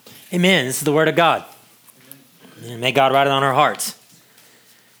Amen. This is the word of God. And may God write it on our hearts.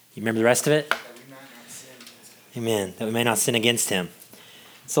 You remember the rest of it? Amen. That we may not sin against him.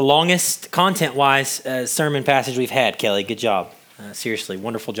 It's the longest content-wise sermon passage we've had, Kelly. Good job. Seriously,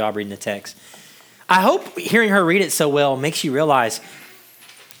 wonderful job reading the text. I hope hearing her read it so well makes you realize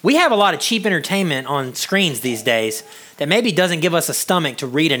we have a lot of cheap entertainment on screens these days that maybe doesn't give us a stomach to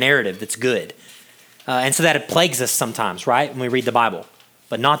read a narrative that's good. And so that it plagues us sometimes, right, when we read the Bible.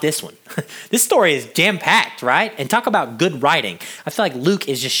 But not this one. This story is jam-packed, right? And talk about good writing. I feel like Luke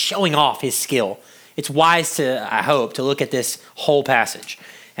is just showing off his skill. It's wise to, I hope, to look at this whole passage.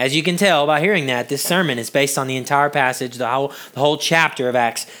 As you can tell by hearing that, this sermon is based on the entire passage, the whole chapter of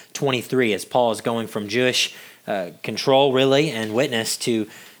Acts 23, as Paul is going from Jewish control, really, and witness to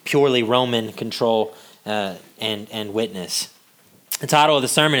purely Roman control and witness. The title of the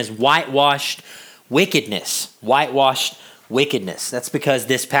sermon is Whitewashed Wickedness. Whitewashed wickedness. That's because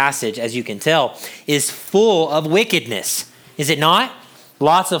this passage, as you can tell, is full of wickedness. Is it not?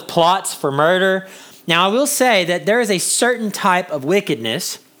 Lots of plots for murder. Now, I will say that there is a certain type of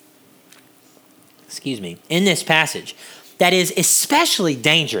wickedness, in this passage that is especially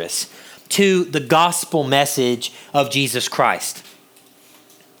dangerous to the gospel message of Jesus Christ.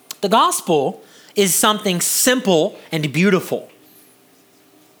 The gospel is something simple and beautiful.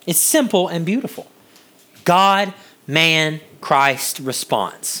 It's simple and beautiful. God, man, Christ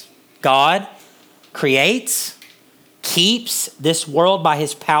response. God creates, keeps this world by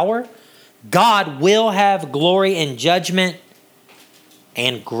his power. God will have glory and judgment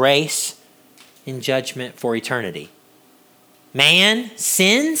and grace in judgment for eternity. Man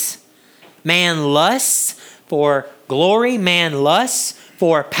sins. Man lusts for glory. Man lusts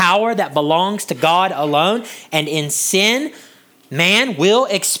for power that belongs to God alone. And in sin, man will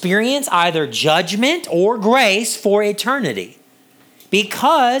experience either judgment or grace for eternity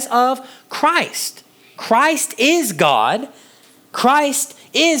because of Christ. Christ is God. Christ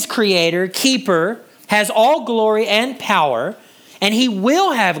is creator, keeper, has all glory and power, and he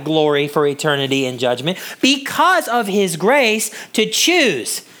will have glory for eternity and judgment because of his grace to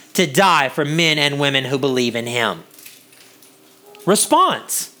choose to die for men and women who believe in him.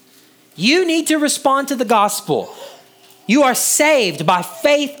 Response. You need to respond to the gospel. You are saved by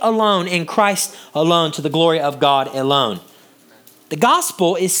faith alone in Christ alone to the glory of God alone. The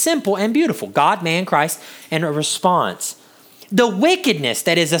gospel is simple and beautiful. God, man, Christ, and a response. The wickedness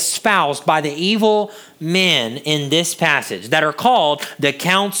that is espoused by the evil men in this passage that are called the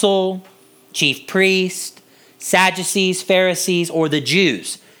council, chief priest, Sadducees, Pharisees, or the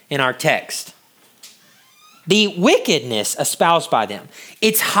Jews in our text. The wickedness espoused by them,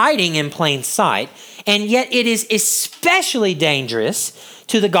 it's hiding in plain sight, and yet it is especially dangerous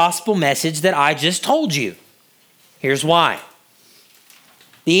to the gospel message that I just told you. Here's why.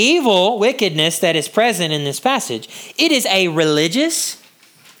 The evil wickedness that is present in this passage, it is a religious,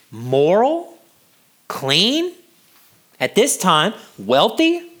 moral, clean, at this time,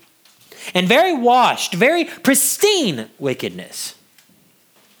 wealthy, and very washed, very pristine wickedness.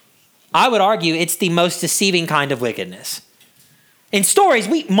 I would argue it's the most deceiving kind of wickedness. In stories,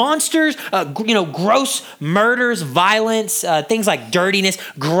 monsters, gross murders, violence, things like dirtiness,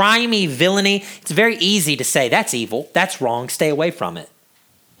 grimy villainy. It's very easy to say that's evil, that's wrong, stay away from it.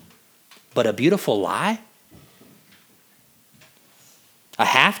 But a beautiful lie? A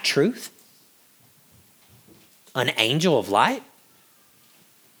half-truth? An angel of light?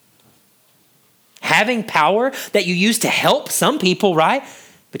 Having power that you use to help some people, right?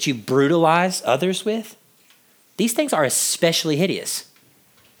 But you brutalize others with? These things are especially hideous.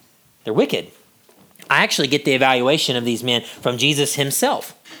 They're wicked. I actually get the evaluation of these men from Jesus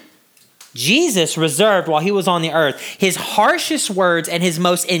himself. Jesus reserved, while he was on the earth, his harshest words and his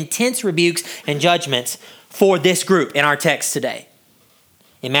most intense rebukes and judgments for this group in our text today.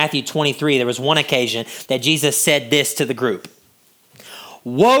 In Matthew 23, there was one occasion that Jesus said this to the group.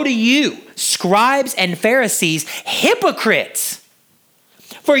 Woe to you, scribes and Pharisees, hypocrites!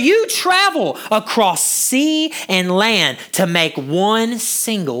 For you travel across sea and land to make one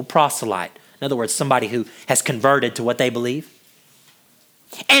single proselyte. In other words, somebody who has converted to what they believe.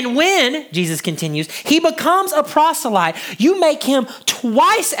 And when, Jesus continues, he becomes a proselyte, you make him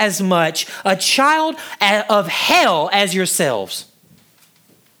twice as much a child of hell as yourselves.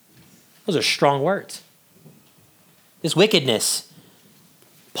 Those are strong words. This wickedness,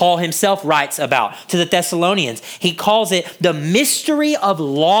 Paul himself writes about to the Thessalonians. He calls it the mystery of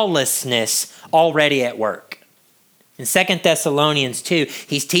lawlessness already at work. In 2 Thessalonians 2,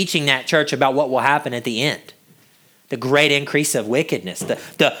 he's teaching that church about what will happen at the end. the great increase of wickedness,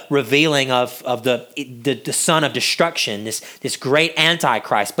 the revealing of the son of destruction, this great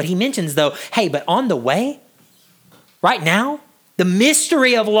antichrist. But he mentions, though, hey, but on the way, right now, the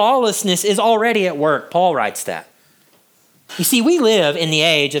mystery of lawlessness is already at work. Paul writes that. You see, we live in the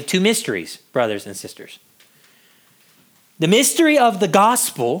age of two mysteries, brothers and sisters. The mystery of the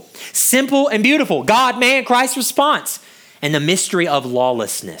gospel, simple and beautiful, God, man, Christ's response, and the mystery of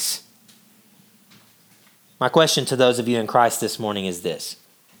lawlessness. My question to those of you in Christ this morning is this: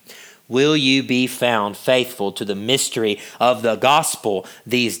 will you be found faithful to the mystery of the gospel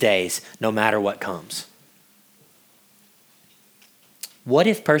these days, no matter what comes? What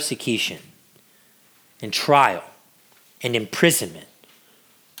if persecution and trial and imprisonment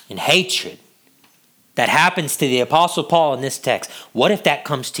and hatred that happens to the Apostle Paul in this text, what if that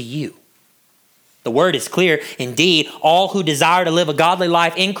comes to you? The word is clear. Indeed, all who desire to live a godly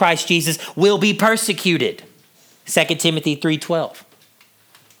life in Christ Jesus will be persecuted. 2 Timothy 3:12.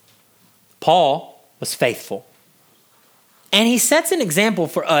 Paul was faithful. And he sets an example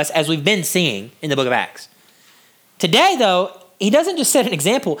for us, as we've been seeing in the book of Acts. Today, though, he doesn't just set an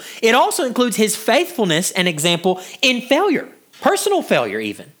example. It also includes his faithfulness and example in failure, personal failure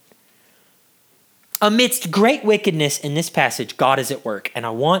even. Amidst great wickedness in this passage, God is at work. And I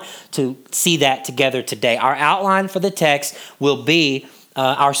want to see that together today. Our outline for the text will be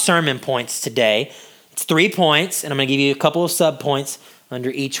our sermon points today. It's 3 points, and I'm going to give you a couple of subpoints under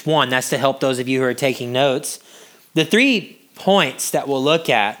each one. That's to help those of you who are taking notes. The 3 points that we'll look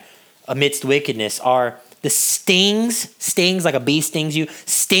at amidst wickedness are the stings like a bee stings you,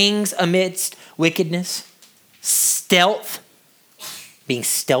 stings amidst wickedness, stealth, being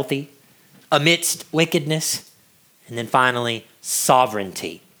stealthy amidst wickedness, and then finally,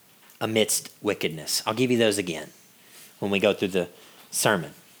 sovereignty amidst wickedness. I'll give you those again when we go through the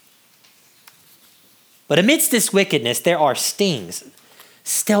sermon. But amidst this wickedness, there are stings,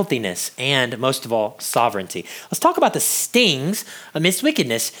 stealthiness, and most of all, sovereignty. Let's talk about the stings amidst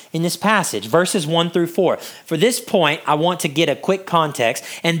wickedness in this passage, verses 1 through 4. For this point, I want to get a quick context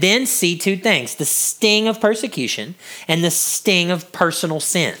and then see 2 things: the sting of persecution and the sting of personal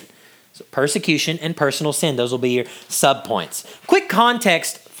sin. So persecution and personal sin, those will be your subpoints. Quick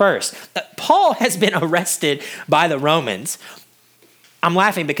context first. Paul has been arrested by the Romans. I'm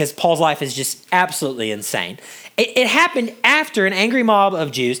laughing because Paul's life is just absolutely insane. It happened after an angry mob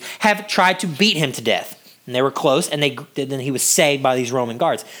of Jews have tried to beat him to death. And they were close, and then he was saved by these Roman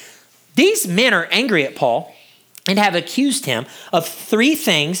guards. These men are angry at Paul and have accused him of 3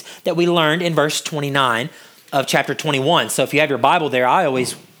 things that we learned in verse 29 of chapter 21. So if you have your Bible there, I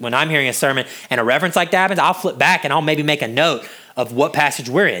always, when I'm hearing a sermon and a reference like that happens, I'll flip back and I'll maybe make a note of what passage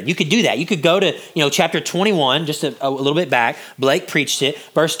we're in. You could do that. You could go to, chapter 21, just a little bit back. Blake preached it,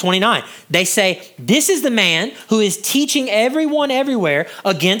 verse 29. They say, this is the man who is teaching everyone everywhere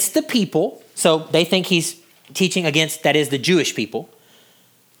against the people. So they think he's teaching against, that is, the Jewish people,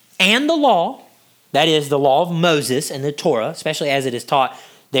 and the law, that is, the law of Moses and the Torah, especially as it is taught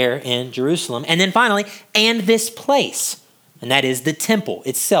there in Jerusalem. And then finally, and this place, and that is the temple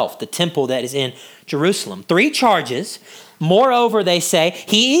itself, the temple that is in Jerusalem. 3 charges. Moreover, they say,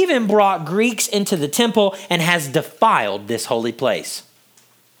 he even brought Greeks into the temple and has defiled this holy place.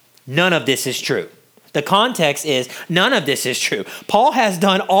 None of this is true. The context is none of this is true. Paul has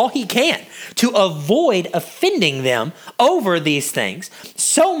done all he can to avoid offending them over these things,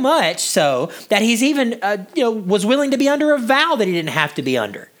 so much so that he's even was willing to be under a vow that he didn't have to be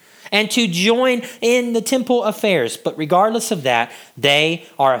under, and to join in the temple affairs. But regardless of that, they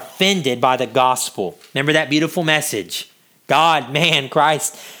are offended by the gospel. Remember that beautiful message? God, man,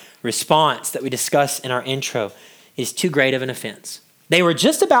 Christ response that we discussed in our intro is too great of an offense. They were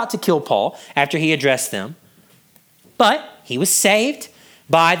just about to kill Paul after he addressed them, but he was saved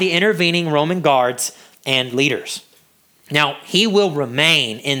by the intervening Roman guards and leaders. Now, he will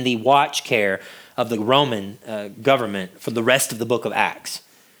remain in the watch care of the Roman government for the rest of the book of Acts.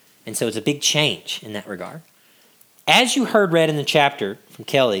 And so it's a big change in that regard. As you heard read in the chapter from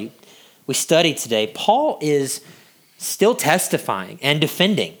Kelly, we studied today, Paul is still testifying and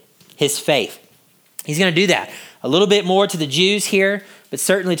defending his faith. He's going to do that a little bit more to the Jews here, but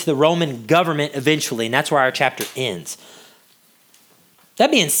certainly to the Roman government eventually, and that's where our chapter ends.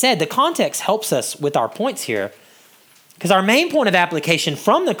 That being said, the context helps us with our points here, because our main point of application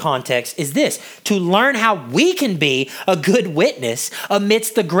from the context is this: to learn how we can be a good witness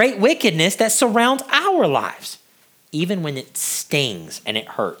amidst the great wickedness that surrounds our lives, even when it stings and it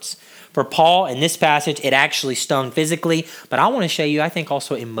hurts. For Paul, in this passage, it actually stung physically, but I want to show you, I think,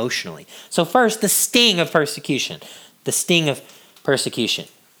 also emotionally. So first, the sting of persecution. The sting of persecution.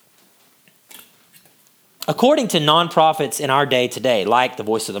 According to nonprofits in our day today, like the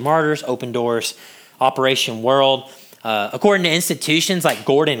Voice of the Martyrs, Open Doors, Operation World, according to institutions like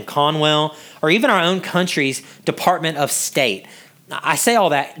Gordon Conwell, or even our own country's Department of State. I say all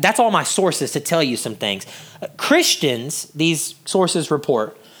that, that's all my sources to tell you some things. Christians, these sources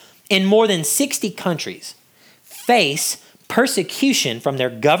report, in more than 60 countries face persecution from their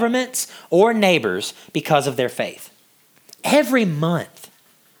governments or neighbors because of their faith. Every month,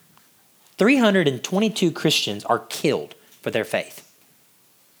 322 Christians are killed for their faith.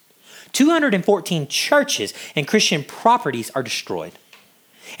 214 churches and Christian properties are destroyed.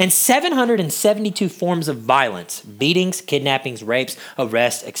 And 772 forms of violence, beatings, kidnappings, rapes,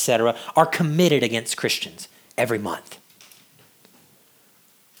 arrests, etc., are committed against Christians every month.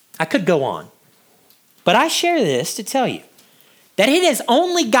 I could go on, but I share this to tell you that it has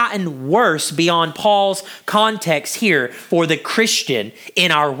only gotten worse beyond Paul's context here for the Christian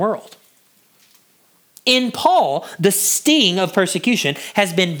in our world. In Paul, the sting of persecution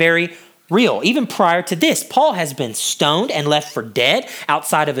has been very real. Even prior to this, Paul has been stoned and left for dead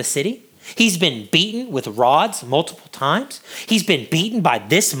outside of a city. He's been beaten with rods multiple times. He's been beaten by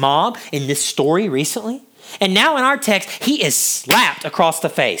this mob in this story recently. And now in our text, he is slapped across the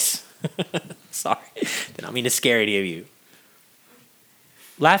face. Sorry, did not mean to scare any of you.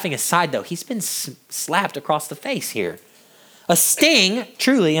 Laughing aside, though, he's been slapped across the face here. A sting,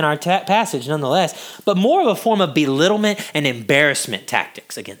 truly, in our passage nonetheless, but more of a form of belittlement and embarrassment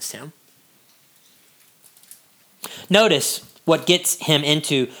tactics against him. Notice what gets him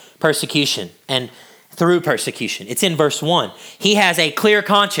into persecution and through persecution. It's in verse 1. He has a clear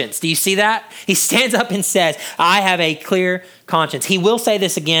conscience. Do you see that? He stands up and says, I have a clear conscience. He will say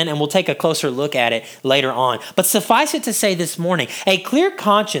this again, and we'll take a closer look at it later on. But suffice it to say this morning, a clear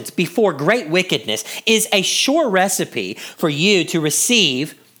conscience before great wickedness is a sure recipe for you to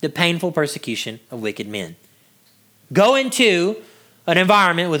receive the painful persecution of wicked men. Go into an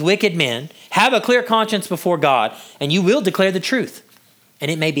environment with wicked men, have a clear conscience before God, and you will declare the truth.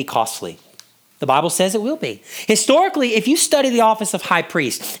 And it may be costly. The Bible says it will be. Historically, if you study the office of high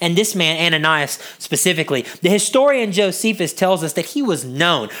priest, and this man, Ananias specifically, the historian Josephus tells us that he was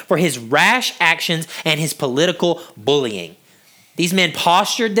known for his rash actions and his political bullying. These men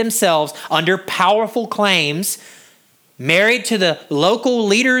postured themselves under powerful claims, married to the local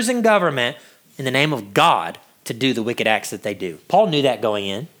leaders in government in the name of God to do the wicked acts that they do. Paul knew that going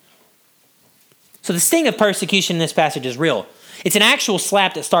in. So the sting of persecution in this passage is real. It's an actual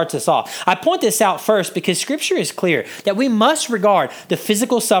slap that starts us off. I point this out first because Scripture is clear that we must regard the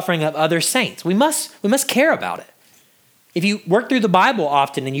physical suffering of other saints. We must care about it. If you work through the Bible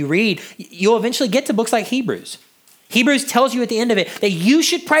often and you read, you'll eventually get to books like Hebrews. Hebrews tells you at the end of it that you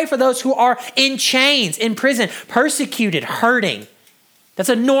should pray for those who are in chains, in prison, persecuted, hurting. That's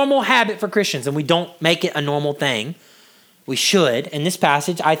a normal habit for Christians, and we don't make it a normal thing. We should, and this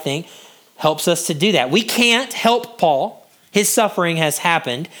passage, I think, helps us to do that. We can't help Paul. His suffering has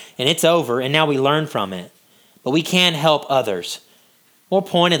happened, and it's over, and now we learn from it. But we can help others. More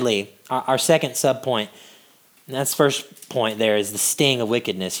pointedly, our second subpoint, and that's first point there, is the sting of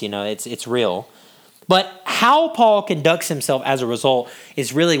wickedness. You know, it's real. But how Paul conducts himself as a result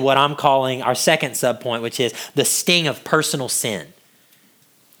is really what I'm calling our second subpoint, which is the sting of personal sin.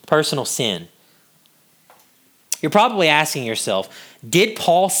 Personal sin. You're probably asking yourself, did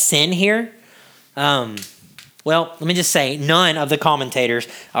Paul sin here? Well, let me just say, none of the commentators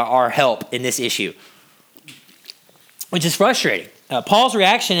are help in this issue, which is frustrating. Paul's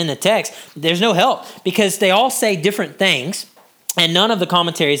reaction in the text, there's no help because they all say different things, and none of the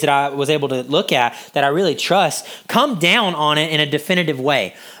commentaries that I was able to look at that I really trust come down on it in a definitive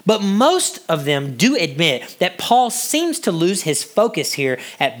way. But most of them do admit that Paul seems to lose his focus here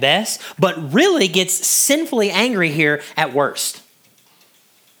at best, but really gets sinfully angry here at worst.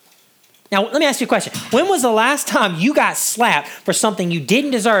 Now, let me ask you a question. When was the last time you got slapped for something you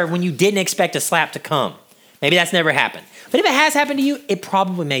didn't deserve when you didn't expect a slap to come? Maybe that's never happened. But if it has happened to you, it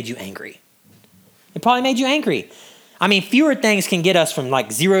probably made you angry. It probably made you angry. I mean, fewer things can get us from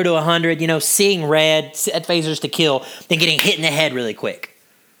like 0 to 100, seeing red, set phasers to kill, than getting hit in the head really quick.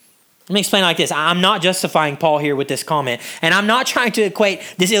 Let me explain it like this. I'm not justifying Paul here with this comment, and I'm not trying to equate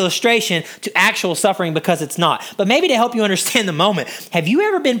this illustration to actual suffering because it's not. But maybe to help you understand the moment, have you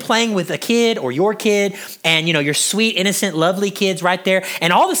ever been playing with a kid or your kid and, your sweet, innocent, lovely kids right there,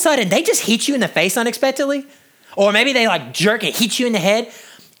 and all of a sudden they just hit you in the face unexpectedly? Or maybe they jerk and hit you in the head,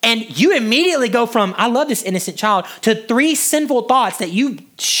 and you immediately go from, I love this innocent child, to 3 sinful thoughts that you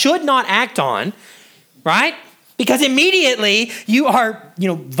should not act on, right? Because immediately you are,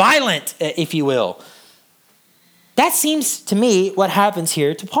 violent, if you will. That seems to me what happens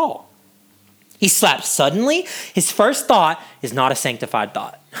here to Paul. He's slapped suddenly. His first thought is not a sanctified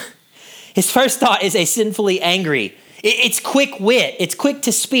thought. His first thought is a sinfully angry. It's quick wit. It's quick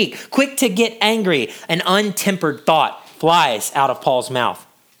to speak, quick to get angry. An untempered thought flies out of Paul's mouth.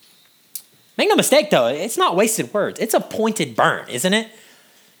 Make no mistake, though, it's not wasted words. It's a pointed burn, isn't it?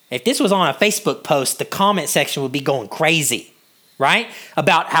 If this was on a Facebook post, the comment section would be going crazy, right?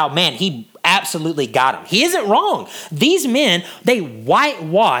 About how, man, he absolutely got him. He isn't wrong. These men, they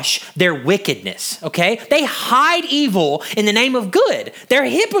whitewash their wickedness, okay? They hide evil in the name of good. They're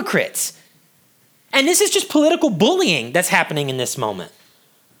hypocrites. And this is just political bullying that's happening in this moment.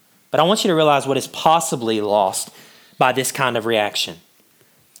 But I want you to realize what is possibly lost by this kind of reaction.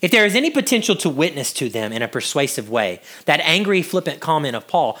 If there is any potential to witness to them in a persuasive way, that angry, flippant comment of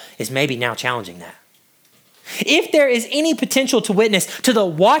Paul is maybe now challenging that. If there is any potential to witness to the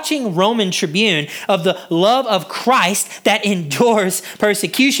watching Roman tribune of the love of Christ that endures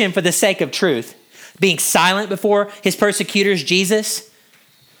persecution for the sake of truth, being silent before his persecutors, Jesus.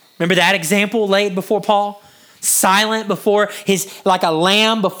 Remember that example laid before Paul? Silent before like a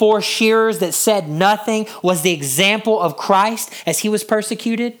lamb before shearers that said nothing, was the example of Christ as he was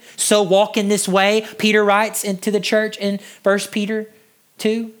persecuted. So walk in this way, Peter writes into the church in 1 Peter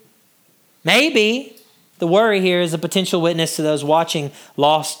 2. Maybe the worry here is a potential witness to those watching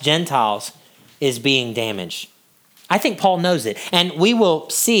lost Gentiles is being damaged. I think Paul knows it, and we will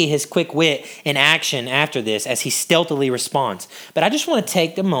see his quick wit in action after this as he stealthily responds. But I just want to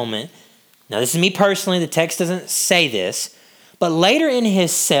take the moment. Now, this is me personally. The text doesn't say this. But later in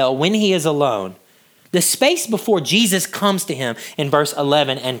his cell, when he is alone, the space before Jesus comes to him in verse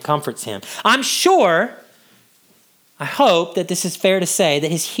 11 and comforts him. I'm sure, I hope that this is fair to say that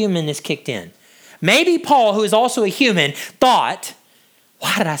his humanness kicked in. Maybe Paul, who is also a human, thought,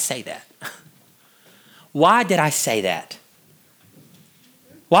 why did I say that? Why did I say that?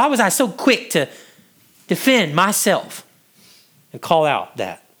 Why was I so quick to defend myself and call out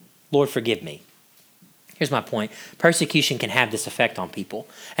that? Lord, forgive me. Here's my point. Persecution can have this effect on people,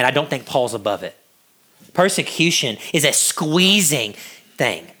 and I don't think Paul's above it. Persecution is a squeezing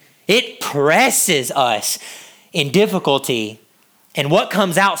thing. It presses us in difficulty, and what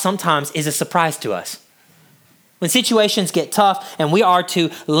comes out sometimes is a surprise to us. When situations get tough and we are to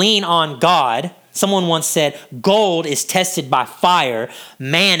lean on God, someone once said, gold is tested by fire,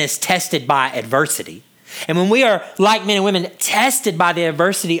 man is tested by adversity. And when we are, like men and women, tested by the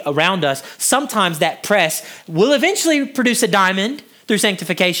adversity around us, sometimes that press will eventually produce a diamond through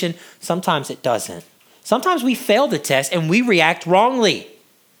sanctification. Sometimes it doesn't. Sometimes we fail the test and we react wrongly.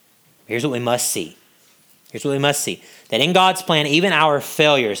 Here's what we must see. That in God's plan, even our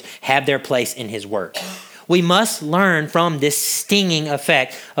failures have their place in his work. We must learn from this stinging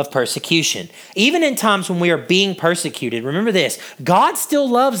effect of persecution. Even in times when we are being persecuted, remember this, God still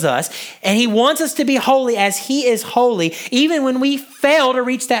loves us and he wants us to be holy as he is holy, even when we fail to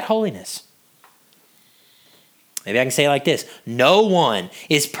reach that holiness. Maybe I can say it like this. No one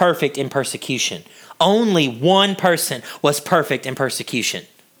is perfect in persecution. Only one person was perfect in persecution.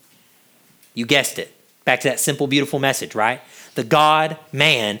 You guessed it. Back to that simple, beautiful message, right? The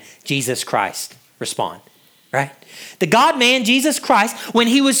God-man, Jesus Christ. Respond. Right? The God-man, Jesus Christ, when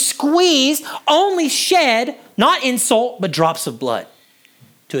he was squeezed, only shed, not insult, but drops of blood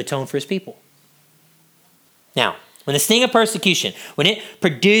to atone for his people. Now, when the sting of persecution, when it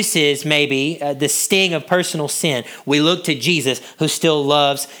produces maybe the sting of personal sin, we look to Jesus who still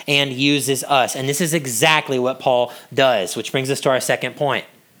loves and uses us. And this is exactly what Paul does, which brings us to our second point.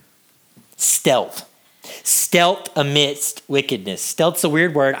 Stealth. Stealth amidst wickedness. Stealth's a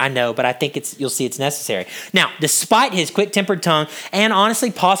weird word, I know, but I think you'll see it's necessary. Now, despite his quick-tempered tongue and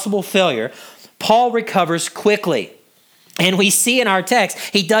honestly possible failure, Paul recovers quickly. And we see in our text,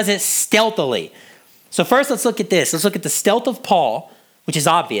 he does it stealthily. So first, let's look at this. Let's look at the stealth of Paul, which is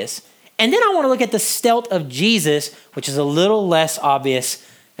obvious. And then I want to look at the stealth of Jesus, which is a little less obvious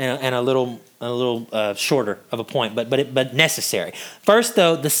and a little shorter of a point, but necessary. First,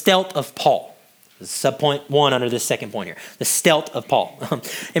 though, the stealth of Paul. Subpoint 1 under this second point here. The stealth of Paul.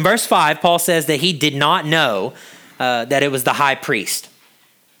 In verse 5, Paul says that he did not know that it was the high priest.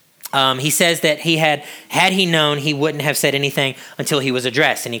 He says that had he known, he wouldn't have said anything until he was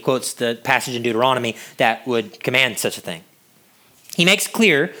addressed. And he quotes the passage in Deuteronomy that would command such a thing. He makes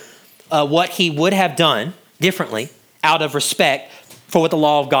clear what he would have done differently out of respect for what the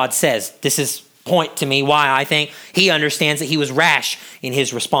law of God says. This is point to me why I think he understands that he was rash in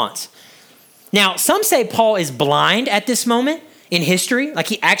his response. Now, some say Paul is blind at this moment in history, like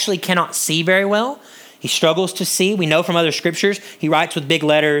he actually cannot see very well. He struggles to see. We know from other scriptures, he writes with big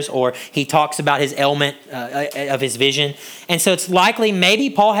letters or he talks about his ailment of his vision. And so it's likely maybe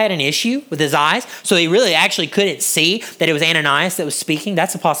Paul had an issue with his eyes, so he really actually couldn't see that it was Ananias that was speaking.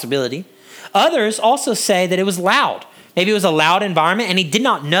 That's a possibility. Others also say that it was loud. Maybe it was a loud environment and he did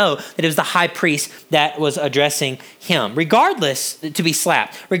not know that it was the high priest that was addressing him. Regardless, to be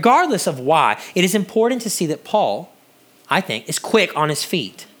slapped, regardless of why, it is important to see that Paul, I think, is quick on his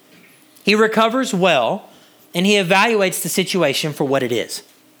feet. He recovers well, and he evaluates the situation for what it is.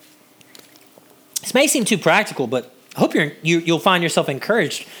 This may seem too practical, but I hope you'll find yourself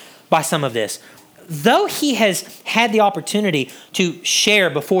encouraged by some of this. Though he has had the opportunity to share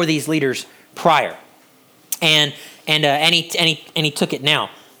before these leaders prior, and he took it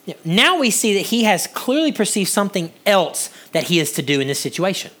now. Now we see that he has clearly perceived something else that he is to do in this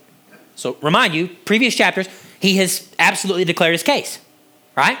situation. So remind you, previous chapters, he has absolutely declared his case,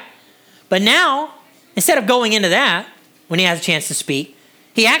 right? But now, instead of going into that when he has a chance to speak,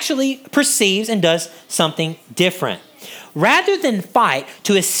 he actually perceives and does something different. Rather than fight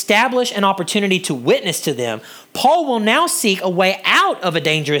to establish an opportunity to witness to them, Paul will now seek a way out of a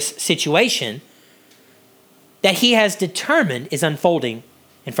dangerous situation that he has determined is unfolding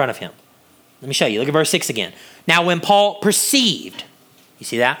in front of him. Let me show you. Look at verse 6 again. Now, when Paul perceived, you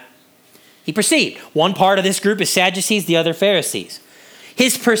see that? He perceived. One part of this group is Sadducees, the other Pharisees.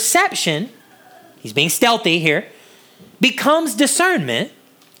 His perception, he's being stealthy here, becomes discernment,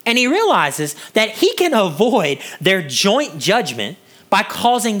 and he realizes that he can avoid their joint judgment by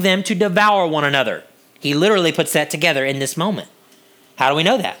causing them to devour one another. He literally puts that together in this moment. How do we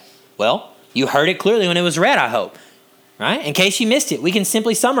know that? Well, you heard it clearly when it was read, I hope. Right? In case you missed it, we can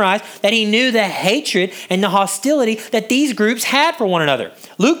simply summarize that he knew the hatred and the hostility that these groups had for one another.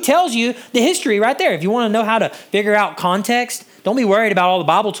 Luke tells you the history right there. If you want to know how to figure out context, don't be worried about all the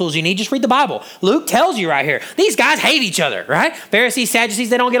Bible tools you need. Just read the Bible. Luke tells you right here, these guys hate each other, right? Pharisees, Sadducees,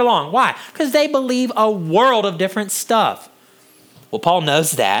 they don't get along. Why? Because they believe a world of different stuff. Well, Paul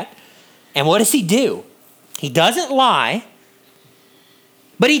knows that. And what does he do? He doesn't lie,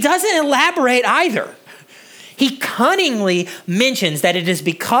 but he doesn't elaborate either. He cunningly mentions that it is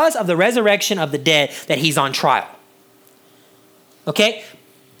because of the resurrection of the dead that he's on trial. Okay?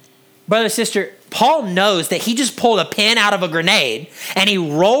 Brother, sister, Paul knows that he just pulled a pin out of a grenade and he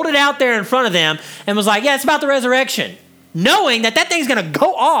rolled it out there in front of them and was like, yeah, it's about the resurrection, knowing that thing's going to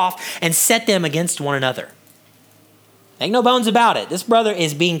go off and set them against one another. Make no bones about it. This brother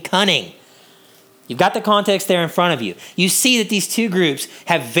is being cunning. You've got the context there in front of you. You see that these two groups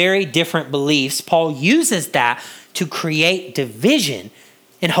have very different beliefs. Paul uses that to create division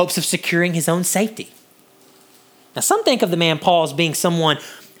in hopes of securing his own safety. Now, some think of the man Paul as being someone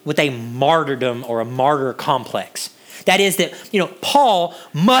with a martyrdom or a martyr complex. That is that, Paul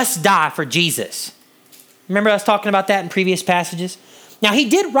must die for Jesus. Remember us talking about that in previous passages? Now, he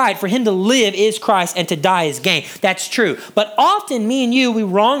did write, for him to live is Christ and to die is gain. That's true. But often me and you, we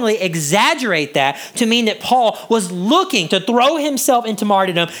wrongly exaggerate that to mean that Paul was looking to throw himself into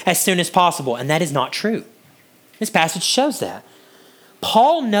martyrdom as soon as possible. And that is not true. This passage shows that.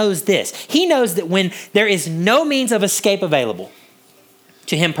 Paul knows this. He knows that when there is no means of escape available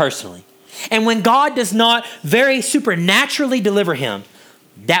to him personally, and when God does not very supernaturally deliver him,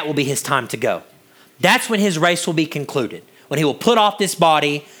 that will be his time to go. That's when his race will be concluded. When he will put off this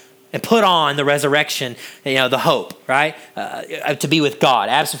body and put on the resurrection, the hope, right? To be with God,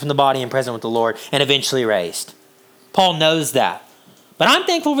 absent from the body and present with the Lord, and eventually raised. Paul knows that. But I'm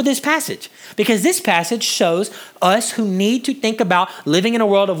thankful for this passage because this passage shows us who need to think about living in a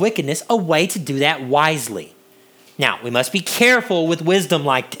world of wickedness a way to do that wisely. Now, we must be careful with wisdom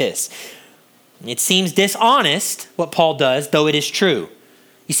like this. It seems dishonest what Paul does, though it is true.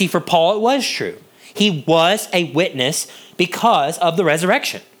 You see, for Paul, it was true. He was a witness because of the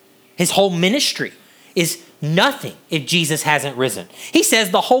resurrection. His whole ministry is nothing if Jesus hasn't risen. He says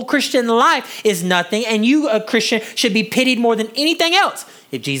the whole Christian life is nothing, and you, a Christian, should be pitied more than anything else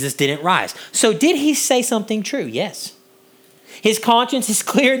if Jesus didn't rise. So did he say something true? Yes. His conscience is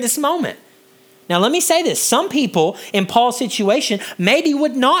clear in this moment. Now let me say this. Some people in Paul's situation maybe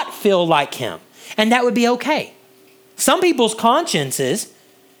would not feel like him, and that would be okay. Some people's consciences,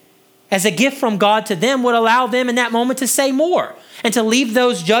 as a gift from God to them, would allow them in that moment to say more and to leave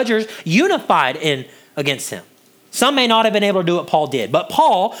those judges unified against him. Some may not have been able to do what Paul did, but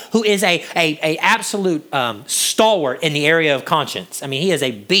Paul, who is a absolute stalwart in the area of conscience. He is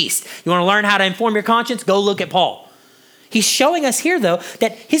a beast. You want to learn how to inform your conscience? Go look at Paul. He's showing us here, though,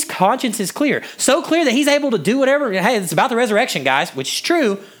 that his conscience is clear. So clear that he's able to do whatever. Hey, it's about the resurrection, guys, which is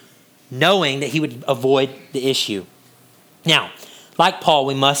true, knowing that he would avoid the issue. Now, like Paul,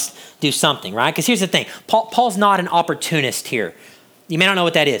 we must do something, right? Because here's the thing. Paul's not an opportunist here. You may not know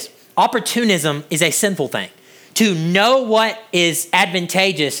what that is. Opportunism is a sinful thing. To know what is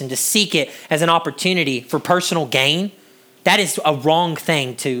advantageous and to seek it as an opportunity for personal gain, that is a wrong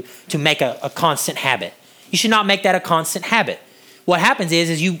thing to make a constant habit. You should not make that a constant habit. What happens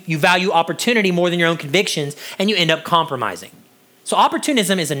is you value opportunity more than your own convictions, and you end up compromising. So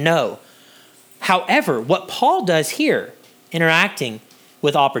opportunism is a no. However, what Paul does here, interacting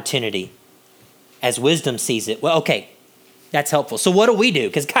with opportunity as wisdom sees it, well, okay, that's helpful. So what do we do?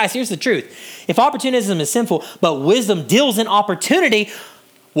 Because guys, here's the truth. If opportunism is sinful, but wisdom deals in opportunity,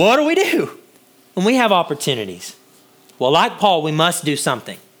 what do we do when we have opportunities? Well, like Paul, we must do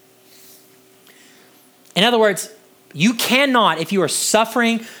something. In other words, you cannot, if you are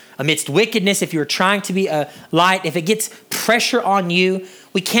suffering amidst wickedness, if you're trying to be a light, if it gets pressure on you,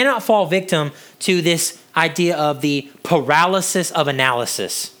 we cannot fall victim to this idea of the paralysis of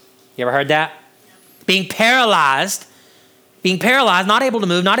analysis. You ever heard that? Being paralyzed, not able to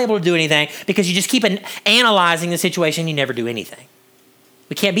move, not able to do anything because you just keep analyzing the situation, you never do anything.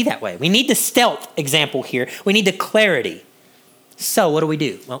 We can't be that way. We need the stealth example here. We need the clarity. So what do we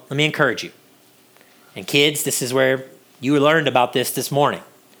do? Well, let me encourage you. And kids, this is where you learned about this morning.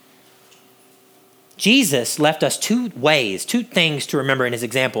 Jesus left us two things to remember in his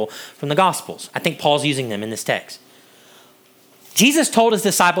example from the Gospels. I think Paul's using them in this text. Jesus told his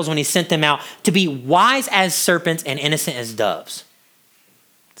disciples when he sent them out to be wise as serpents and innocent as doves.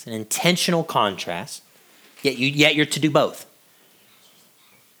 It's an intentional contrast, yet you're to do both.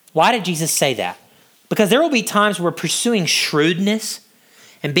 Why did Jesus say that? Because there will be times where pursuing shrewdness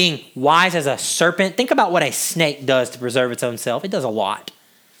and being wise as a serpent, think about what a snake does to preserve its own self. It does a lot.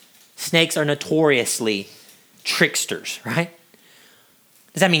 Snakes are notoriously tricksters, right?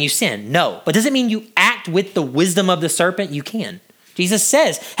 Does that mean you sin? No. But does it mean you act with the wisdom of the serpent? You can. Jesus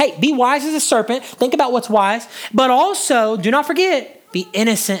says, hey, be wise as a serpent. Think about what's wise. But also, do not forget, be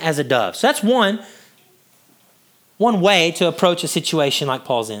innocent as a dove. So that's one way to approach a situation like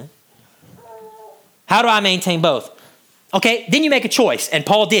Paul's in. How do I maintain both? Okay, then you make a choice. And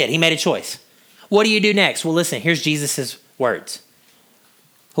Paul did. He made a choice. What do you do next? Well, listen, here's Jesus' words.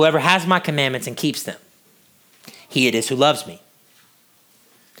 Whoever has my commandments and keeps them, he it is who loves me.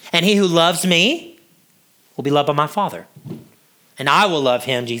 And he who loves me will be loved by my Father. And I will love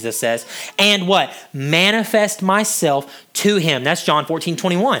him, Jesus says, and what? Manifest myself to him. That's John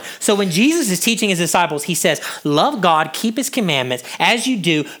 14:21. So when Jesus is teaching his disciples, he says, love God, keep his commandments. As you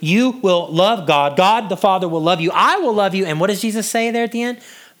do, you will love God. God the Father will love you. I will love you. And what does Jesus say there at the end?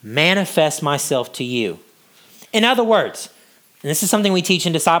 Manifest myself to you. In other words, and this is something we teach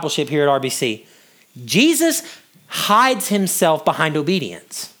in discipleship here at RBC, Jesus hides himself behind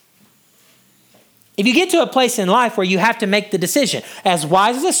obedience. If you get to a place in life where you have to make the decision, as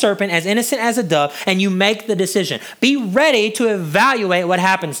wise as a serpent, as innocent as a dove, and you make the decision, be ready to evaluate what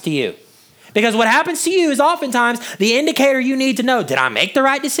happens to you. Because what happens to you is oftentimes the indicator you need to know, did I make the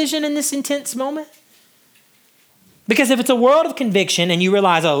right decision in this intense moment? Because if it's a world of conviction and you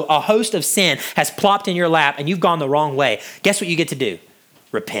realize a host of sin has plopped in your lap and you've gone the wrong way, guess what you get to do?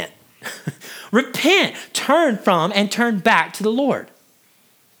 Repent. Repent. Turn from and turn back to the Lord.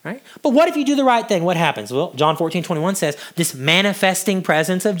 Right? But what if you do the right thing? What happens? Well, John 14:21 says, this manifesting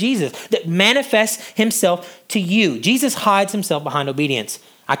presence of Jesus that manifests himself to you. Jesus hides himself behind obedience.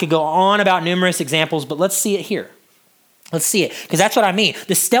 I could go on about numerous examples, but let's see it here. Let's see it, because that's what I mean.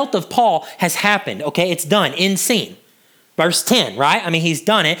 The stealth of Paul has happened, okay? It's done, in scene. Verse 10, right? I mean, he's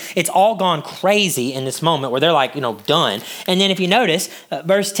done it. It's all gone crazy in this moment where they're like, done. And then if you notice,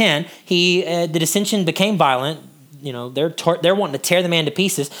 verse 10, the dissension became violent. They're wanting to tear the man to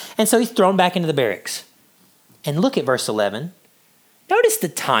pieces. And so he's thrown back into the barracks. And look at verse 11. Notice the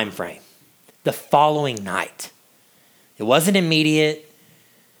time frame. The following night. It wasn't immediate.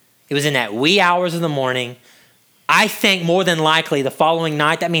 It was in that wee hours of the morning. I think more than likely the following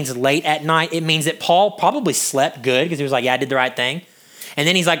night, that means late at night. It means that Paul probably slept good because he was like, yeah, I did the right thing. And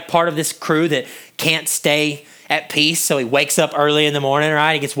then he's like part of this crew that can't stay at peace. So he wakes up early in the morning,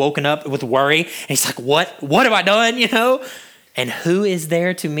 right? He gets woken up with worry. And he's like, what have I done, And who is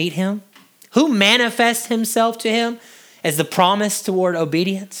there to meet him? Who manifests himself to him as the promise toward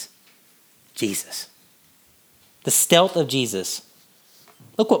obedience? Jesus. The stealth of Jesus.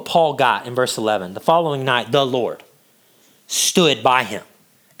 Look what Paul got in verse 11. The following night, the Lord stood by him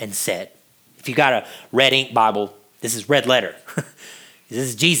and said, if you got a red ink Bible, this is red letter. This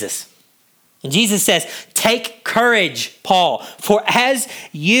is Jesus. And Jesus says, take courage, Paul, for as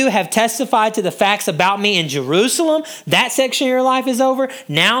you have testified to the facts about me in Jerusalem, that section of your life is over.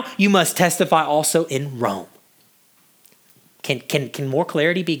 Now you must testify also in Rome. Can more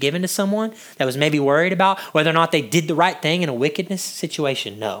clarity be given to someone that was maybe worried about whether or not they did the right thing in a wickedness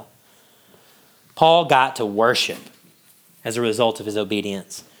situation? No. Paul got to worship as a result of his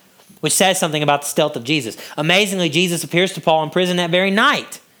obedience, which says something about the stealth of Jesus. Amazingly, Jesus appears to Paul in prison that very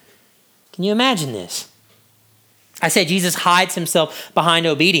night. Can you imagine this? I say Jesus hides himself behind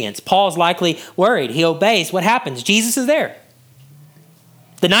obedience. Paul's likely worried. He obeys. What happens? Jesus is there.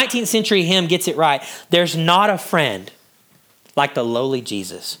 The 19th century hymn gets it right. There's not a friend like the lowly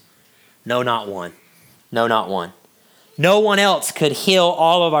Jesus. No, not one. No, not one. No one else could heal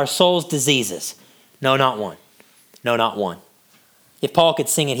all of our soul's diseases. No, not one. No, not one. If Paul could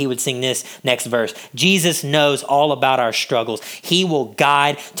sing it, he would sing this next verse. Jesus knows all about our struggles. He will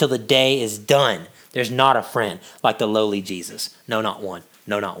guide till the day is done. There's not a friend like the lowly Jesus. No, not one.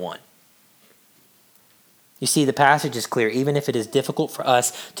 No, not one. You see, the passage is clear. Even if it is difficult for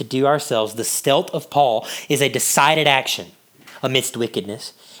us to do ourselves, the stealth of Paul is a decided action amidst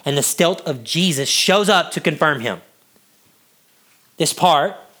wickedness, and the stealth of Jesus shows up to confirm him. This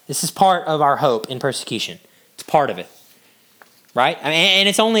is part of our hope in persecution. It's part of it, right? And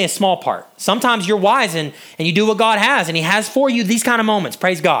it's only a small part. Sometimes you're wise and you do what God has, and he has for you these kind of moments.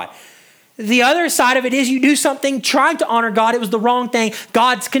 Praise God. The other side of it is you do something trying to honor God. It was the wrong thing.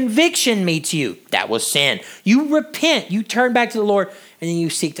 God's conviction meets you. That was sin. You repent. You turn back to the Lord, and then you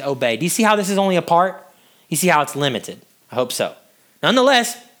seek to obey. Do you see how this is only a part? You see how it's limited? I hope so.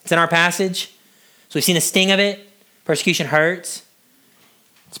 Nonetheless, it's in our passage. So we've seen the sting of it. Persecution hurts.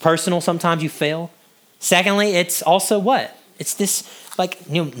 It's personal. Sometimes you fail. Secondly, it's also what? It's this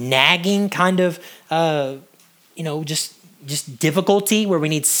nagging kind of, just difficulty where we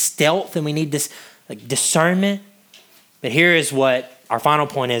need stealth and we need this discernment. But here is what our final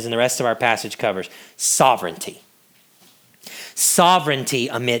point is, and the rest of our passage covers: sovereignty. Sovereignty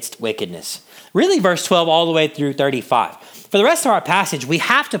amidst wickedness. Really, verse 12 all the way through 35. For the rest of our passage, we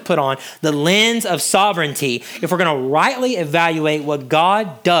have to put on the lens of sovereignty if we're going to rightly evaluate what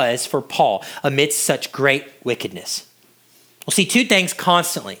God does for Paul amidst such great wickedness. We'll see two things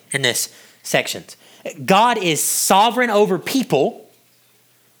constantly in this section. God is sovereign over people,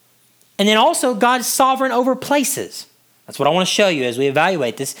 and then also God is sovereign over places. That's what I want to show you as we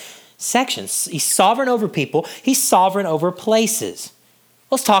evaluate this section. He's sovereign over people. He's sovereign over places.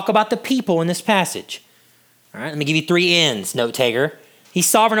 Let's talk about the people in this passage. All right, let me give you 3 N's, note taker. He's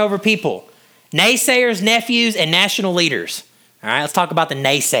sovereign over people: naysayers, nephews, and national leaders. All right, let's talk about the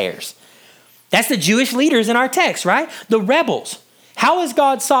naysayers. That's the Jewish leaders in our text, right? The rebels. How is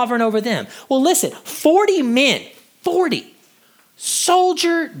God sovereign over them? Well, listen, 40 men, 40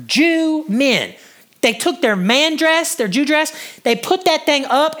 soldier Jew men. They took their man dress, their Jew dress, they put that thing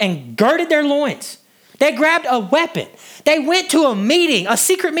up and girded their loins. They grabbed a weapon. They went to a meeting, a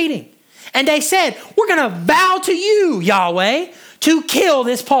secret meeting, and they said, we're going to vow to you, Yahweh, to kill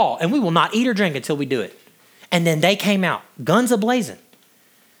this Paul, and we will not eat or drink until we do it. And then they came out, guns a-blazing,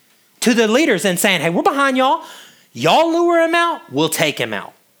 to the leaders and saying, hey, we're behind y'all. Y'all lure him out, we'll take him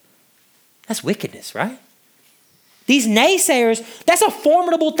out. That's wickedness, right? These naysayers, that's a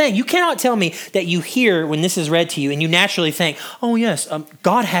formidable thing. You cannot tell me that you hear when this is read to you and you naturally think, oh yes,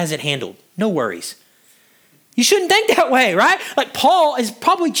 God has it handled. No worries. You shouldn't think that way, right? Like Paul is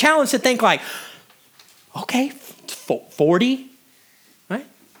probably challenged to think like, okay, 40, right?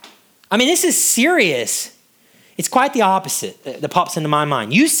 I mean, this is serious. It's quite the opposite that pops into my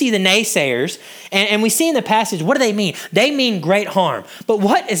mind. You see the naysayers, and we see in the passage, what do they mean? They mean great harm. But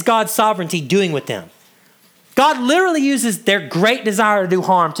what is God's sovereignty doing with them? God literally uses their great desire to do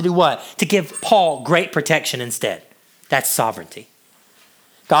harm to do what? To give Paul great protection instead. That's sovereignty.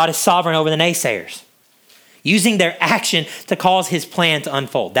 God is sovereign over the naysayers, using their action to cause his plan to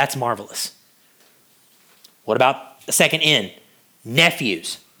unfold. That's marvelous. What about the second N?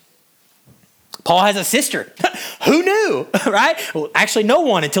 Nephews. Paul has a sister. Who knew, right? Well, actually, no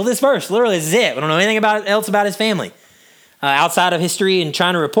one until this verse. Literally, this is it. We don't know anything else about his family outside of history and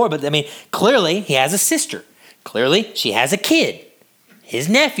trying to report. But I mean, clearly, he has a sister. Clearly, she has a kid, his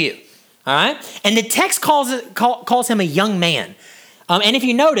nephew. All right? And the text calls him a young man. And if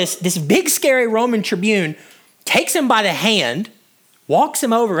you notice, this big, scary Roman tribune takes him by the hand, walks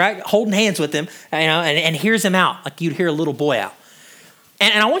him over, right, holding hands with him, and hears him out like you'd hear a little boy out.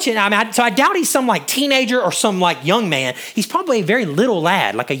 And I want you to, so I doubt he's some like teenager or some like young man. He's probably a very little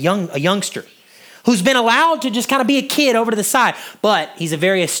lad, like a youngster, who's been allowed to just kind of be a kid over to the side. But he's a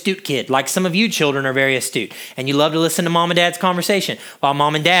very astute kid, like some of you children are very astute. And you love to listen to mom and dad's conversation while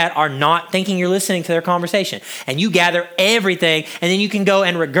mom and dad are not thinking you're listening to their conversation. And you gather everything, and then you can go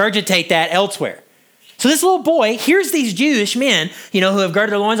and regurgitate that elsewhere. So this little boy hears these Jewish men, who have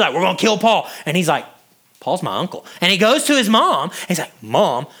girded their loins like, we're going to kill Paul. And he's like, Paul's my uncle. And he goes to his mom. And he's like,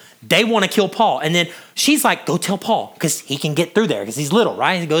 Mom, they want to kill Paul. And then she's like, go tell Paul because he can get through there because he's little,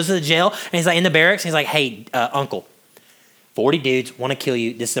 right? He goes to the jail and he's like in the barracks. And he's like, hey, uncle, 40 dudes want to kill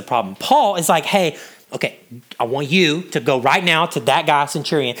you. This is a problem. Paul is like, hey, okay, I want you to go right now to that guy,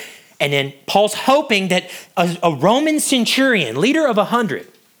 centurion. And then Paul's hoping that a Roman centurion, leader of 100,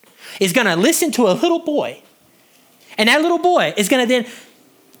 is going to listen to a little boy. And that little boy is going to then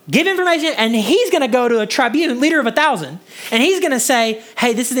give information, and he's going to go to a tribune, leader of 1,000, and he's going to say,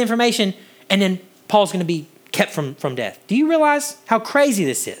 hey, this is the information, and then Paul's going to be kept from death. Do you realize how crazy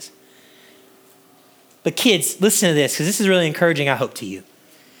this is? But kids, listen to this, because this is really encouraging, I hope, to you.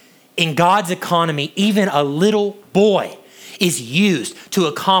 In God's economy, even a little boy is used to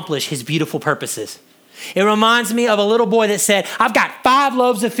accomplish his beautiful purposes. It reminds me of a little boy that said, I've got 5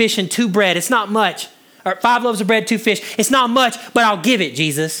 loaves of fish and 2 bread. It's not much. Or 5 loaves of bread, 2 fish. It's not much, but I'll give it,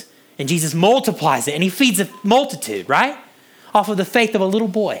 Jesus. And Jesus multiplies it, and he feeds a multitude, right? Off of the faith of a little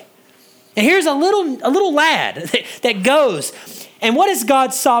boy. And here's a little lad that goes. And what does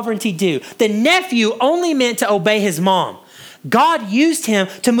God's sovereignty do? The nephew only meant to obey his mom. God used him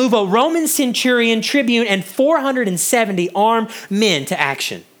to move a Roman centurion, tribune, and 470 armed men to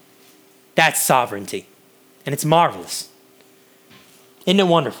action. That's sovereignty. And it's marvelous. Isn't it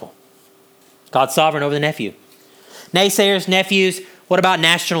wonderful? God's sovereign over the nephew. Naysayers, nephews, what about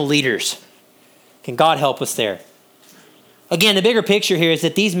national leaders? Can God help us there? Again, the bigger picture here is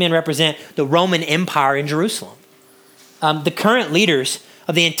that these men represent the Roman Empire in Jerusalem. The current leaders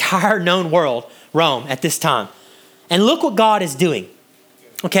of the entire known world, Rome, at this time. And look what God is doing.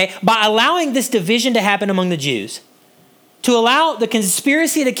 Okay, by allowing this division to happen among the Jews, to allow the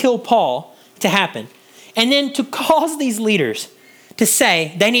conspiracy to kill Paul to happen, and then to cause these leaders to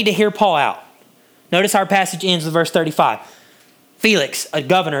say they need to hear Paul out. Notice our passage ends with verse 35. Felix, a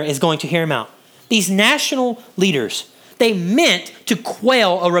governor, is going to hear him out. These national leaders, they meant to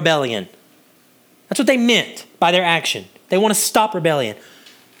quail a rebellion. That's what they meant by their action. They want to stop rebellion.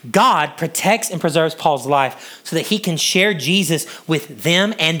 God protects and preserves Paul's life so that he can share Jesus with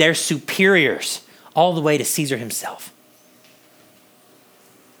them and their superiors all the way to Caesar himself.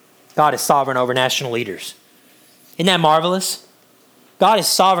 God is sovereign over national leaders. Isn't that marvelous? God is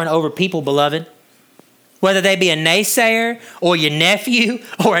sovereign over people, beloved. Whether they be a naysayer or your nephew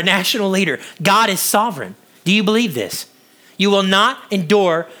or a national leader, God is sovereign. Do you believe this? You will not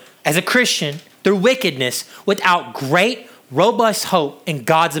endure as a Christian through wickedness without great, robust hope in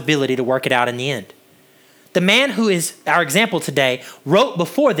God's ability to work it out in the end. The man who is our example today wrote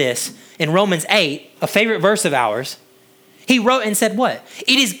before this in Romans 8, a favorite verse of ours. He wrote and said what?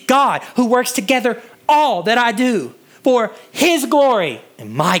 It is God who works together all that I do for his glory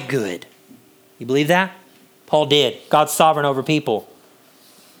and my good. You believe that? Paul did. God's sovereign over people.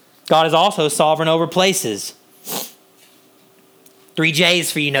 God is also sovereign over places. 3 J's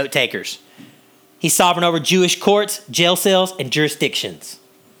for you note takers. He's sovereign over Jewish courts, jail cells, and jurisdictions.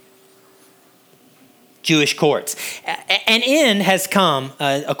 Jewish courts. An end has come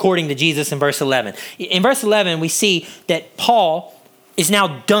according to Jesus in verse 11. In verse 11, we see that Paul is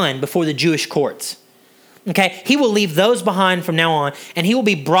now done before the Jewish courts. Okay, he will leave those behind from now on, and he will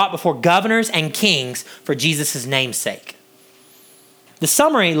be brought before governors and kings for Jesus' name's sake. The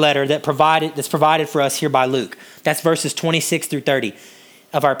summary letter that's provided for us here by Luke, that's verses 26 through 30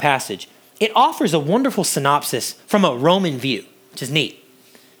 of our passage. It offers a wonderful synopsis from a Roman view, which is neat.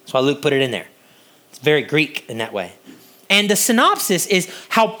 That's why Luke put it in there. It's very Greek in that way. And the synopsis is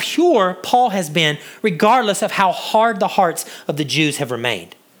how pure Paul has been, regardless of how hard the hearts of the Jews have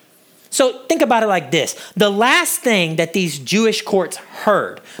remained. So think about it like this. The last thing that these Jewish courts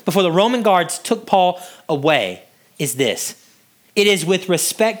heard before the Roman guards took Paul away is this. It is with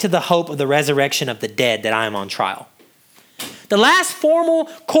respect to the hope of the resurrection of the dead that I am on trial. The last formal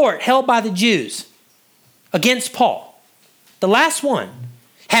court held by the Jews against Paul, the last one,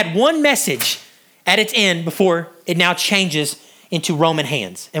 had one message at its end before it now changes into Roman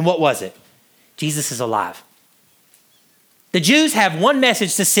hands. And what was it? Jesus is alive. The Jews have one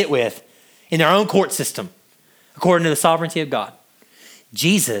message to sit with in their own court system, according to the sovereignty of God.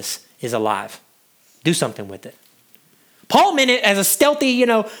 Jesus is alive. Do something with it. Paul meant it as a stealthy,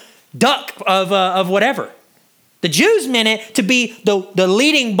 duck of whatever. The Jews meant it to be the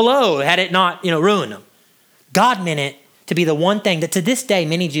leading blow had it not, ruined them. God meant it to be the one thing that to this day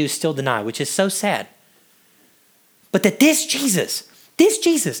many Jews still deny, which is so sad. But that this Jesus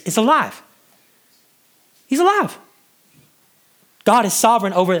is alive. He's alive. God is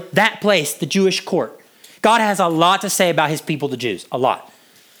sovereign over that place, the Jewish court. God has a lot to say about his people, the Jews, a lot.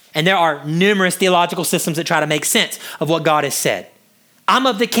 And there are numerous theological systems that try to make sense of what God has said. I'm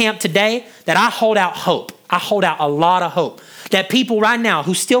of the camp today that I hold out hope. I hold out a lot of hope that people right now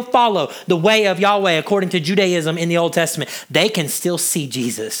who still follow the way of Yahweh according to Judaism in the Old Testament, they can still see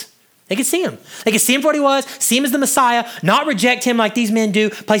Jesus. They can see him. They can see him for what he was, see him as the Messiah, not reject him like these men do,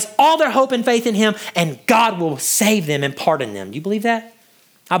 place all their hope and faith in him, and God will save them and pardon them. Do you believe that?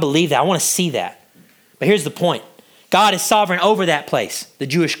 I believe that. I want to see that. But here's the point. God is sovereign over that place, the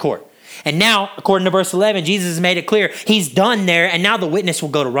Jewish court. And now, according to verse 11, Jesus has made it clear he's done there, and now the witness will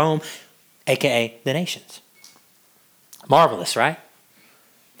go to Rome, aka the nations. Marvelous, right?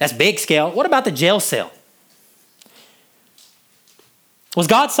 That's big scale. What about the jail cell? Was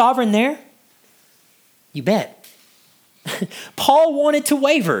God sovereign there? You bet. Paul wanted to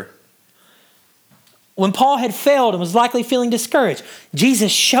waver. When Paul had failed and was likely feeling discouraged,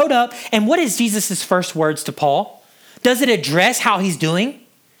 Jesus showed up. And what is Jesus' first words to Paul? Does it address how he's doing?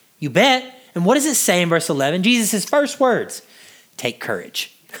 You bet. And what does it say in verse 11? Jesus' first words, take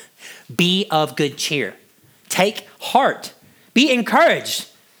courage. Be of good cheer. Take heart. Be encouraged.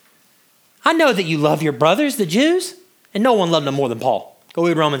 I know that you love your brothers, the Jews, and no one loved them more than Paul. Go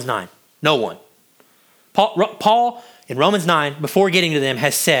read Romans 9. No one. Paul in Romans 9, before getting to them,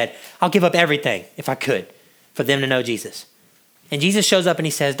 has said, I'll give up everything if I could for them to know Jesus. And Jesus shows up and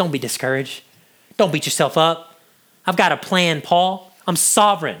he says, don't be discouraged. Don't beat yourself up. I've got a plan, Paul. I'm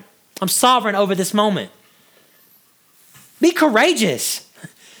sovereign. I'm sovereign over this moment. Be courageous.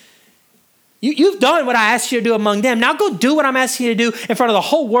 You've done what I asked you to do among them. Now go do what I'm asking you to do in front of the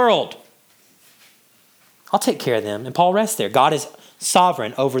whole world. I'll take care of them. And Paul rests there. God is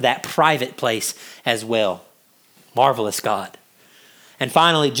sovereign over that private place as well. Marvelous God. And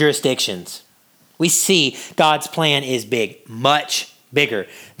finally, jurisdictions. We see God's plan is big, much bigger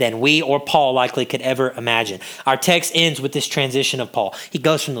than we or Paul likely could ever imagine. Our text ends with this transition of Paul. He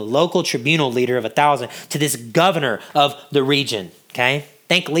goes from the local tribunal leader of 1,000 to this governor of the region, okay?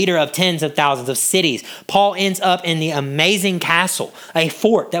 Think leader of tens of thousands of cities. Paul ends up in the amazing castle, a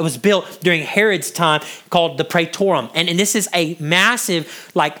fort that was built during Herod's time called the Praetorium. And this is a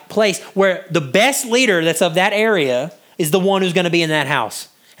massive place where the best leader that's of that area is the one who's going to be in that house.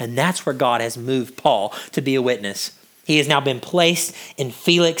 And that's where God has moved Paul to be a witness. He has now been placed in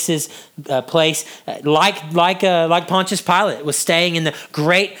Felix's place, like Pontius Pilate was staying in the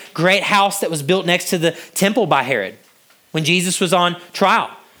great house that was built next to the temple by Herod. When Jesus was on trial,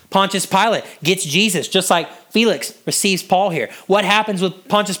 Pontius Pilate gets Jesus, just like Felix receives Paul here. What happens with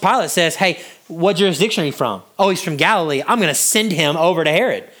Pontius Pilate says, hey, what jurisdiction are you from? Oh, he's from Galilee. I'm going to send him over to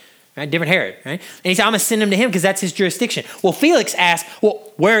Herod. Right? Different Herod, right? And he said, I'm going to send him to him because that's his jurisdiction. Well, Felix asked,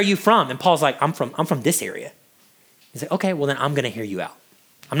 well, where are you from? And Paul's like, I'm from this area. He's like, okay, well then I'm going to hear you out.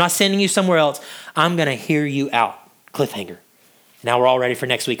 I'm not sending you somewhere else. I'm going to hear you out. Cliffhanger. Now we're all ready for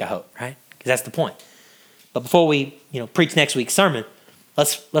next week, I hope, right? Because that's the point. But before we, preach next week's sermon,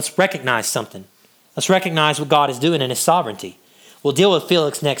 let's recognize something. Let's recognize what God is doing in his sovereignty. We'll deal with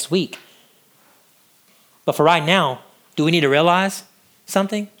Felix next week. But for right now, do we need to realize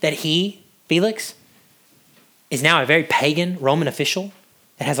something? That he, Felix, is now a very pagan Roman official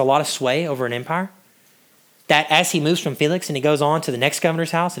that has a lot of sway over an empire? That as he moves from Felix and he goes on to the next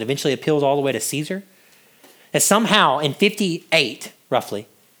governor's house and eventually appeals all the way to Caesar, that somehow in 58, roughly,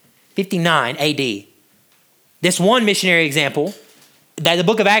 59 AD, this one missionary example that the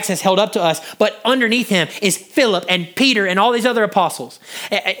book of Acts has held up to us, but underneath him is Philip and Peter and all these other apostles.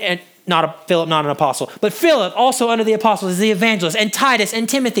 And Philip, not an apostle, but Philip, also under the apostles, is the evangelist, and Titus and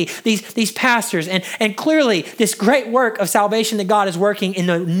Timothy, these pastors. And clearly, this great work of salvation that God is working in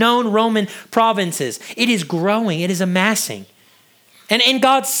the known Roman provinces, it is growing, it is amassing. And in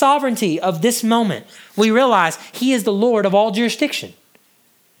God's sovereignty of this moment, we realize he is the Lord of all jurisdiction.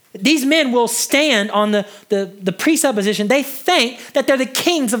 These men will stand on the presupposition they think that they're the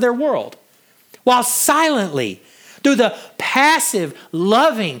kings of their world, while silently, through the passive,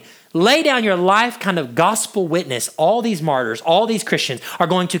 loving, lay down your life kind of gospel witness, all these martyrs, all these Christians are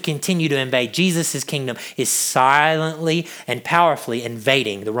going to continue to invade. Jesus' kingdom is silently and powerfully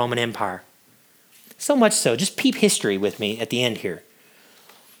invading the Roman Empire. So much so, just peep history with me at the end here,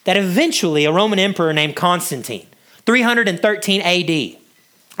 that eventually a Roman emperor named Constantine, 313 AD,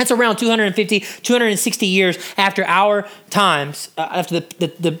 that's around 250, 260 years after our times, after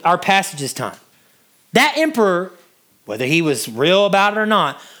our passage's time. That emperor, whether he was real about it or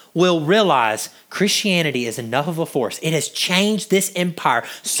not, will realize Christianity is enough of a force. It has changed this empire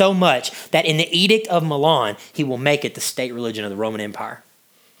so much that in the Edict of Milan, he will make it the state religion of the Roman Empire.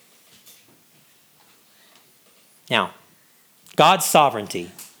 Now, God's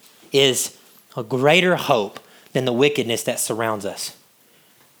sovereignty is a greater hope than the wickedness that surrounds us.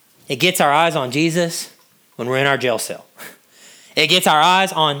 It gets our eyes on Jesus when we're in our jail cell. It gets our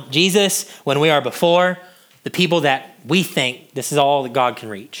eyes on Jesus when we are before the people that we think this is all that God can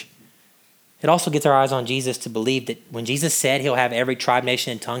reach. It also gets our eyes on Jesus to believe that when Jesus said he'll have every tribe,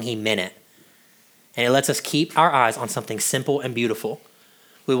 nation, and tongue, he meant it. And it lets us keep our eyes on something simple and beautiful.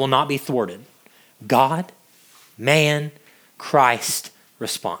 We will not be thwarted. God, man, Christ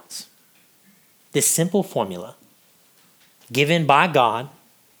response. This simple formula given by God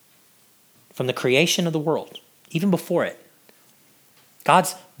from the creation of the world, even before it.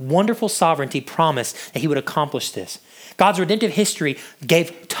 God's wonderful sovereignty promised that he would accomplish this. God's redemptive history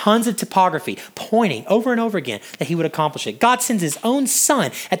gave tons of topography, pointing over and over again that he would accomplish it. God sends his own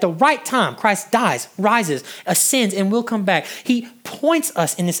son at the right time. Christ dies, rises, ascends, and will come back. He points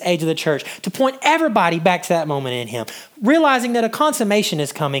us in this age of the church to point everybody back to that moment in him, realizing that a consummation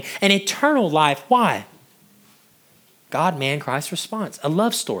is coming, an eternal life. Why? God, man, Christ response. A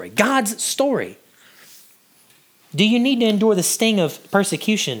love story. God's story. Do you need to endure the sting of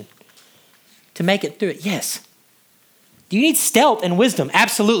persecution to make it through it? Yes. Do you need stealth and wisdom?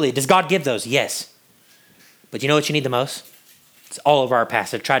 Absolutely. Does God give those? Yes. But you know what you need the most? It's all over our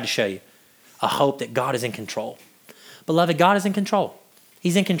past. I've tried to show you. A hope that God is in control. Beloved, God is in control.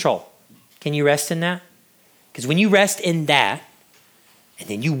 He's in control. Can you rest in that? Because when you rest in that, and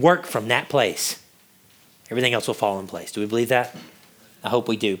then you work from that place, everything else will fall in place. Do we believe that? I hope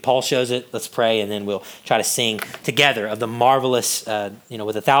we do. Paul shows it. Let's pray, and then we'll try to sing together of the marvelous, with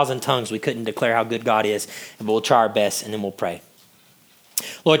 1,000 tongues, we couldn't declare how good God is, and we'll try our best, and then we'll pray.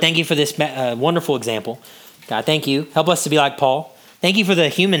 Lord, thank you for this wonderful example. God, thank you. Help us to be like Paul. Thank you for the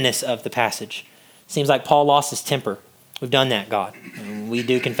humanness of the passage. Seems like Paul lost his temper. We've done that, God, and we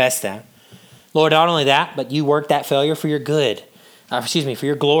do confess that. Lord, not only that, but you worked that failure for your good, for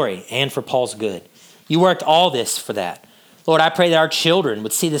your glory, and for Paul's good. You worked all this for that. Lord, I pray that our children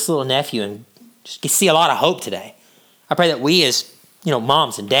would see this little nephew and just see a lot of hope today. I pray that we as,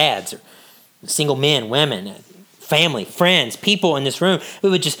 moms and dads, or single men, women, family, friends, people in this room, we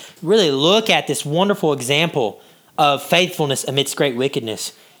would just really look at this wonderful example of faithfulness amidst great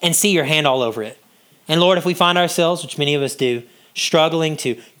wickedness and see your hand all over it. And Lord, if we find ourselves, which many of us do, struggling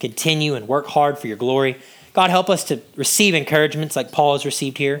to continue and work hard for your glory, God, help us to receive encouragements like Paul has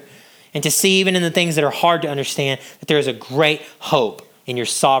received here, and to see even in the things that are hard to understand that there is a great hope in your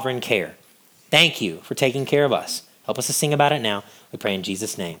sovereign care. Thank you for taking care of us. Help us to sing about it now. We pray in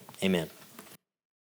Jesus' name. Amen.